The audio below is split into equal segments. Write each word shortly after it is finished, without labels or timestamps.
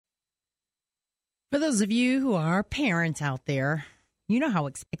For those of you who are parents out there, you know how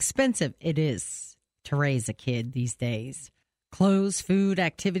expensive it is to raise a kid these days. Clothes, food,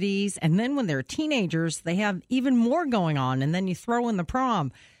 activities, and then when they're teenagers, they have even more going on. And then you throw in the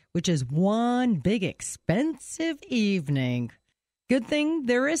prom, which is one big expensive evening. Good thing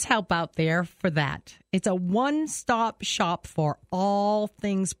there is help out there for that. It's a one-stop shop for all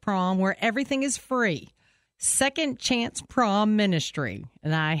things prom where everything is free. Second Chance Prom Ministry.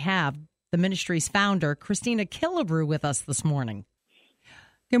 And I have the ministry's founder, Christina Killebrew, with us this morning.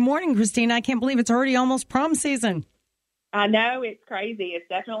 Good morning, Christina. I can't believe it's already almost prom season. I know, it's crazy. It's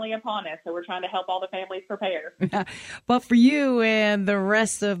definitely upon us, so we're trying to help all the families prepare. But for you and the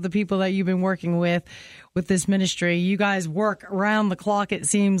rest of the people that you've been working with this ministry, you guys work around the clock, it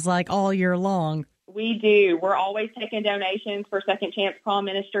seems like, all year long. We do. We're always taking donations for Second Chance Prom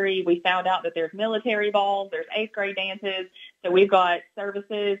Ministry. We found out that there's military balls, there's 8th grade dances. So we've got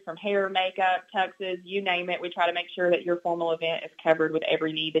services from hair, makeup, tuxes, you name it. We try to make sure that your formal event is covered with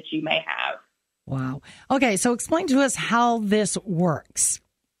every need that you may have. Wow. Okay, so explain to us how this works.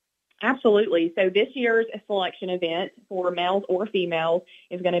 Absolutely. So this year's selection event for males or females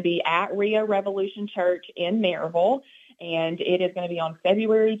is going to be at Rio Revolution Church in Maryville, and it is going to be on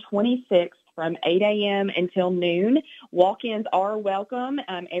February 26th from 8 a.m. until noon. Walk-ins are welcome.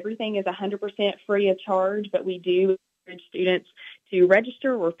 Everything is 100% free of charge, but we do encourage students to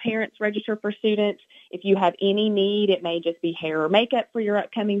register or parents register for students. If you have any need, it may just be hair or makeup for your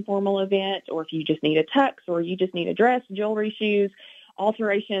upcoming formal event, or if you just need a tux or you just need a dress, jewelry, shoes,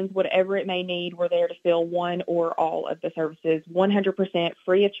 alterations, whatever it may need, we're there to fill one or all of the services 100%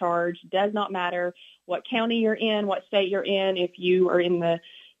 free of charge. Does not matter what county you're in, what state you're in. If you are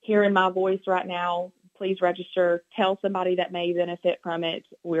hearing my voice right now, please register. Tell somebody that may benefit from it.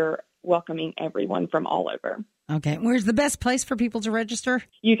 We're welcoming everyone from all over. Okay. Where's the best place for people to register?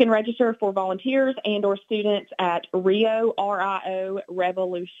 You can register for volunteers and or students at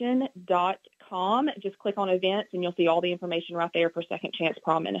RioRevolution.com. Just click on events and you'll see all the information right there for Second Chance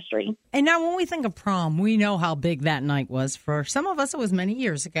Prom Ministry. And now when we think of prom, we know how big that night was. For some of us, it was many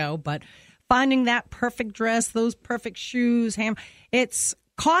years ago, but finding that perfect dress, those perfect shoes, it's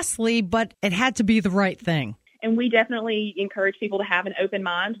costly, but it had to be the right thing. And we definitely encourage people to have an open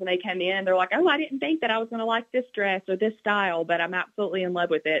mind when they come in. They're like, oh, I didn't think that I was going to like this dress or this style, but I'm absolutely in love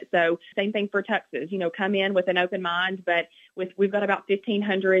with it. So same thing for tuxes, come in with an open mind. But we've got about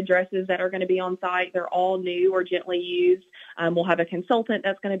 1,500 dresses that are going to be on site. They're all new or gently used. We'll have a consultant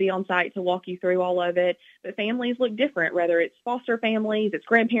that's going to be on site to walk you through all of it. But families look different, whether it's foster families, it's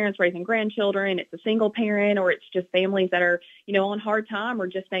grandparents raising grandchildren, it's a single parent, or it's just families that are, on hard time or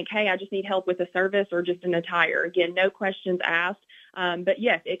just think, hey, I just need help with a service or just an attire. Again, no questions asked. But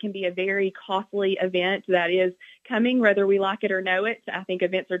yes, it can be a very costly event that is coming, whether we like it or know it. I think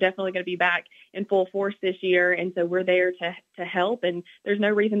events are definitely going to be back in full force this year. And so we're there to help. And there's no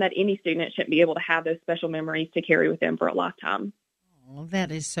reason that any student shouldn't be able to have those special memories to carry with them for a lifetime. Oh,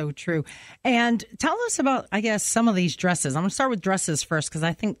 that is so true. And tell us about, I guess, some of these dresses. I'm going to start with dresses first because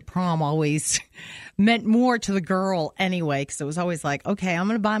I think prom always meant more to the girl anyway, because it was always like, okay, I'm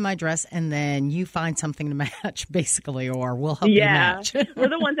going to buy my dress and then you find something to match, basically, or we'll help you match. We're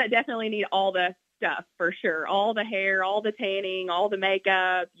the ones that definitely need all the stuff for sure. All the hair, all the tanning, all the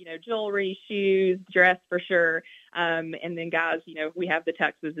makeup, jewelry, shoes, dress for sure. And then guys, we have the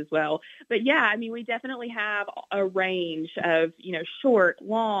tuxes as well. But yeah, we definitely have a range of, short,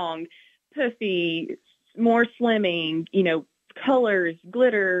 long, puffy, more slimming, colors,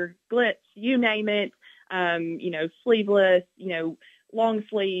 glitter, glitz, you name it, sleeveless, long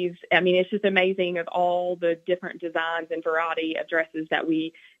sleeves. It's just amazing of all the different designs and variety of dresses that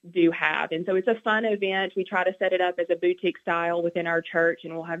we do have. And so it's a fun event. We try to set it up as a boutique style within our church,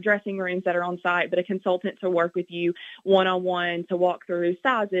 and we'll have dressing rooms that are on site, but a consultant to work with you one-on-one to walk through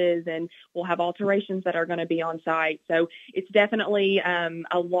sizes, and we'll have alterations that are going to be on site. So it's definitely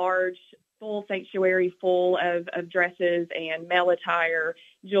a large full sanctuary full of dresses and male attire,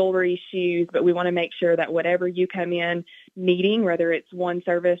 jewelry, shoes, but we want to make sure that whatever you come in needing, whether it's one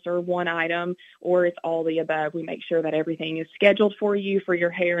service or one item or it's all the above, we make sure that everything is scheduled for you for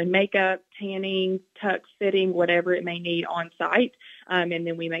your hair and makeup, tanning, tux fitting, whatever it may need on site. And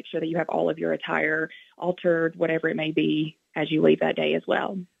then we make sure that you have all of your attire altered, whatever it may be, as you leave that day as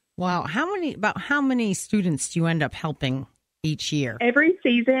well. Wow. How many students do you end up helping each year? Every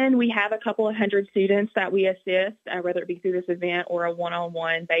season, we have a couple of hundred students that we assist, whether it be through this event or a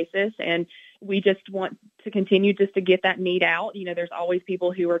one-on-one basis. And we just want to continue just to get that need out. There's always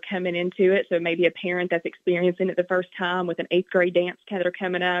people who are coming into it. So maybe a parent that's experiencing it the first time with an 8th grade dance that are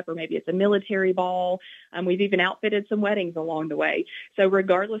coming up, or maybe it's a military ball. We've even outfitted some weddings along the way. So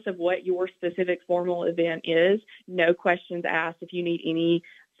regardless of what your specific formal event is, no questions asked. If you need any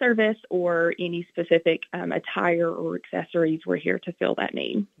service or any specific attire or accessories, we're here to fill that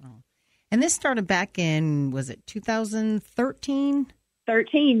need. Oh. And this started back in, was it 2013?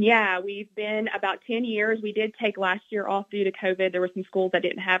 13, yeah. We've been about 10 years. We did take last year off due to COVID. There were some schools that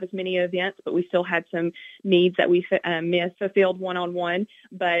didn't have as many events, but we still had some needs that we fulfilled one-on-one.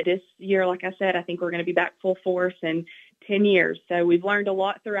 But this year, like I said, I think we're going to be back full force and 10 years. So we've learned a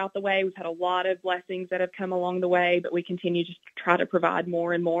lot throughout the way. We've had a lot of blessings that have come along the way, but we continue just to try to provide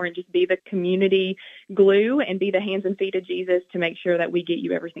more and more and just be the community glue and be the hands and feet of Jesus to make sure that we get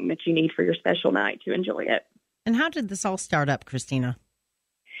you everything that you need for your special night to enjoy it. And how did this all start up, Christina?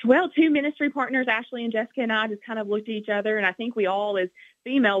 Well, 2 ministry partners, Ashley and Jessica, and I just kind of looked at each other, and I think we all, as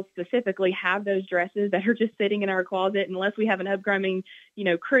females specifically, have those dresses that are just sitting in our closet. Unless we have an upcoming,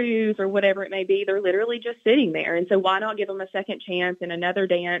 cruise or whatever it may be, they're literally just sitting there. And so why not give them a second chance and another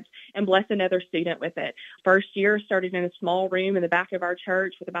dance and bless another student with it? First year started in a small room in the back of our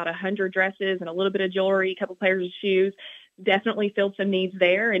church with about 100 dresses and a little bit of jewelry, a couple pairs of shoes. Definitely filled some needs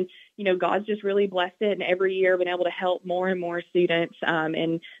there. And, God's just really blessed it. And every year been able to help more and more students.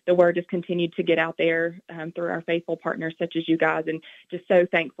 And the word has continued to get out there through our faithful partners such as you guys. And just so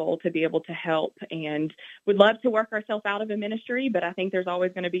thankful to be able to help, and would love to work ourselves out of a ministry. But I think there's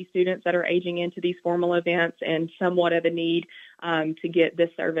always going to be students that are aging into these formal events and somewhat of a need to get this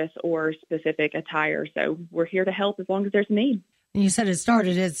service or specific attire. So we're here to help as long as there's a need. You said it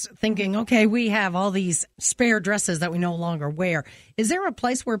started as thinking, okay, we have all these spare dresses that we no longer wear. Is there a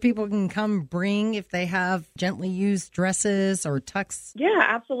place where people can come bring if they have gently used dresses or tucks? Yeah,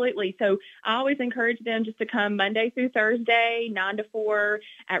 absolutely. So I always encourage them just to come Monday through Thursday, 9 to 4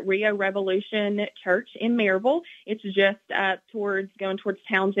 at Rio Revolution Church in Maryville. It's just going towards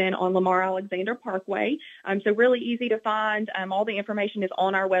Townsend on Lamar Alexander Parkway. So really easy to find. All the information is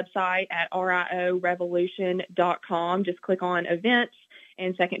on our website at riorevolution.com. Just click on events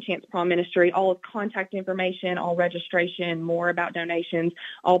and Second Chance Prom Ministry. All of contact information, all registration, more about donations,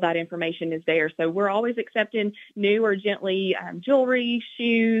 all that information is there. So we're always accepting new or gently jewelry,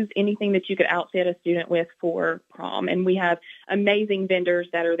 shoes, anything that you could outfit a student with for prom. And we have amazing vendors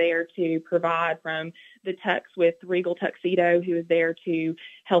that are there to provide, from the Tux with Regal Tuxedo, who is there to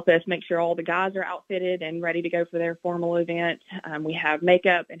help us make sure all the guys are outfitted and ready to go for their formal event. We have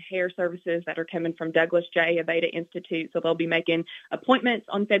makeup and hair services that are coming from Douglas J. Aveda Institute. So they'll be making appointments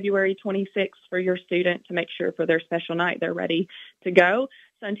on February 26th for your student to make sure for their special night they're ready to go.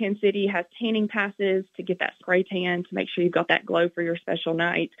 Suntan City has tanning passes to get that spray tan to make sure you've got that glow for your special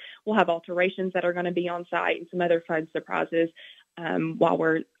night. We'll have alterations that are going to be on site and some other fun surprises while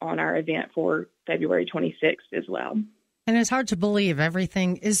we're on our event for February 26th as well. And it's hard to believe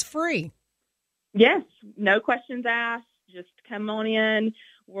everything is free. Yes, no questions asked. Just come on in.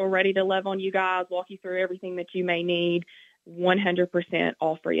 We're ready to love on you guys, walk you through everything that you may need. 100%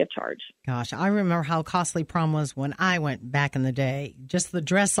 all free of charge. Gosh, I remember how costly prom was when I went back in the day. Just the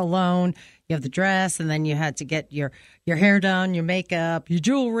dress alone. You have the dress, and then you had to get your hair done, your makeup, your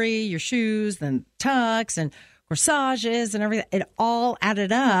jewelry, your shoes, then tux and corsages and everything. It all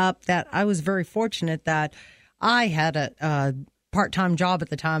added up. That I was very fortunate that I had a part-time job at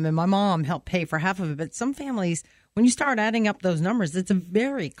the time, and my mom helped pay for half of it. But some families, when you start adding up those numbers, it's a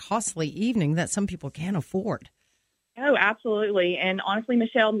very costly evening that some people can't afford. Oh, absolutely. And honestly,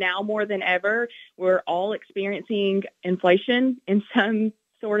 Michelle, now more than ever, we're all experiencing inflation in some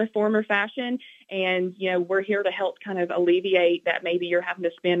sort of form or fashion. And, we're here to help kind of alleviate that. Maybe you're having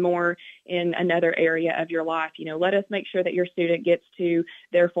to spend more in another area of your life. Let us make sure that your student gets to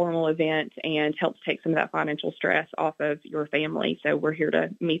their formal event and helps take some of that financial stress off of your family. So we're here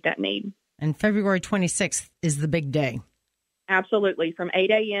to meet that need. And February 26th is the big day. Absolutely. From 8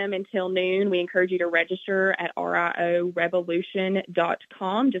 a.m. until noon, we encourage you to register at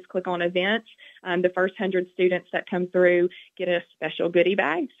riorevolution.com. Just click on events. The first 100 students that come through get a special goodie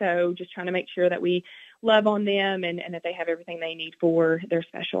bag. So just trying to make sure that we love on them and that they have everything they need for their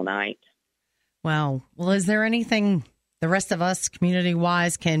special night. Wow. Well, is there anything the rest of us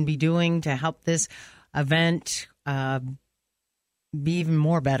community-wise can be doing to help this event be even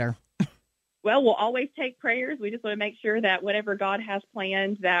more better? Well, we'll always take prayers. We just want to make sure that whatever God has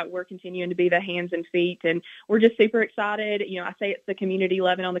planned, that we're continuing to be the hands and feet. And we're just super excited. I say it's the community,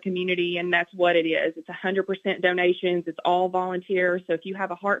 loving on the community, and that's what it is. It's 100% donations. It's all volunteer. So if you have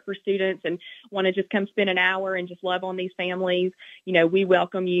a heart for students and want to just come spend an hour and just love on these families, we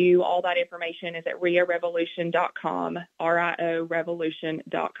welcome you. All that information is at riorevolution.com,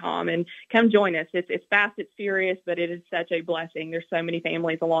 RIOrevolution.com. And come join us. It's fast, it's furious, but it is such a blessing. There's so many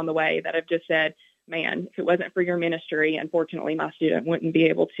families along the way that have just said, man, if it wasn't for your ministry, unfortunately, my student wouldn't be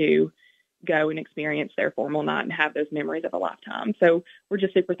able to go and experience their formal night and have those memories of a lifetime. So we're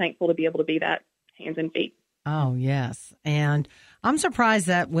just super thankful to be able to be that hands and feet. Oh, yes. And I'm surprised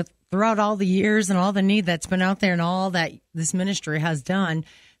that throughout all the years and all the need that's been out there and all that this ministry has done,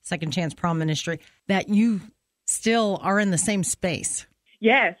 Second Chance Prom Ministry, that you still are in the same space.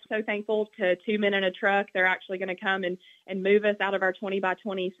 Yes, so thankful to Two Men in a Truck. They're actually going to come and move us out of our 20 by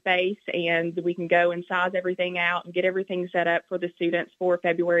 20 space, and we can go and size everything out and get everything set up for the students for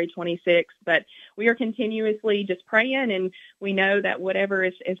February 26th. But we are continuously just praying, and we know that whatever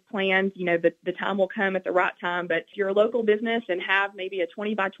is planned, the time will come at the right time. But if you're a local business and have maybe a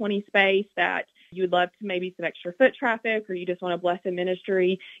 20 by 20 space that you would love to maybe some extra foot traffic, or you just want to bless the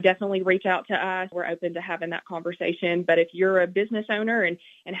ministry, definitely reach out to us. We're open to having that conversation. But if you're a business owner and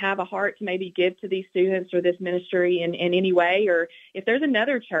have a heart to maybe give to these students or this ministry in any way, or if there's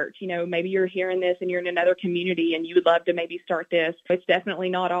another church, maybe you're hearing this and you're in another community and you would love to maybe start this, it's definitely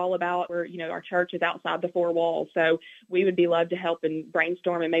not all about where, our church is outside the four walls. So we would be love to help and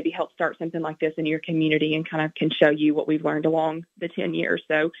brainstorm and maybe help start something like this in your community and kind of can show you what we've learned along the 10 years.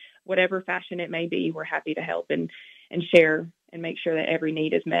 So whatever fashion it may be, we're happy to help and share and make sure that every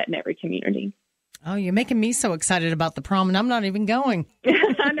need is met in every community. Oh, you're making me so excited about the prom, and I'm not even going.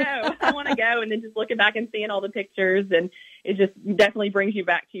 I know. I want to go, and then just looking back and seeing all the pictures, and it just definitely brings you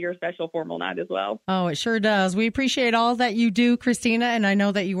back to your special formal night as well. Oh, it sure does. We appreciate all that you do, Christina, and I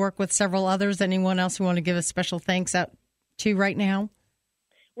know that you work with several others. Anyone else who want to give a special thanks out to right now?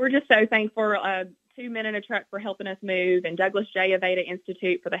 We're just so thankful. Two Men in a Truck for helping us move, and Douglas J. Aveda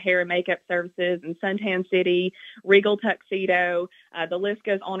Institute for the hair and makeup services, and Suntan City, Regal Tuxedo. The list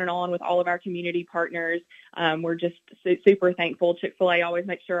goes on and on with all of our community partners. We're just super thankful. Chick-fil-A always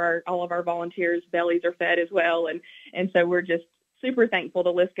makes sure all of our volunteers' bellies are fed as well. And so we're just super thankful.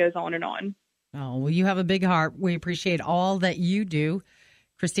 The list goes on and on. Oh, well, you have a big heart. We appreciate all that you do.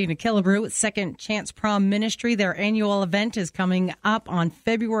 Christina Killebrew with Second Chance Prom Ministry. Their annual event is coming up on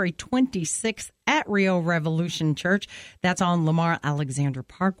February 26th at Rio Revolution Church. That's on Lamar Alexander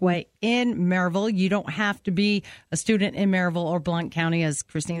Parkway in Maryville. You don't have to be a student in Maryville or Blount County. As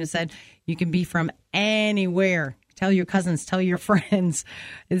Christina said, you can be from anywhere. Tell your cousins, tell your friends.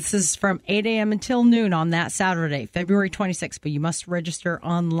 This is from 8 a.m. until noon on that Saturday, February 26th, but you must register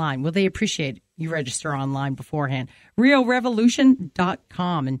online. Well, they appreciate you register online beforehand.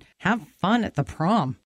 RioRevolution.com, and have fun at the prom.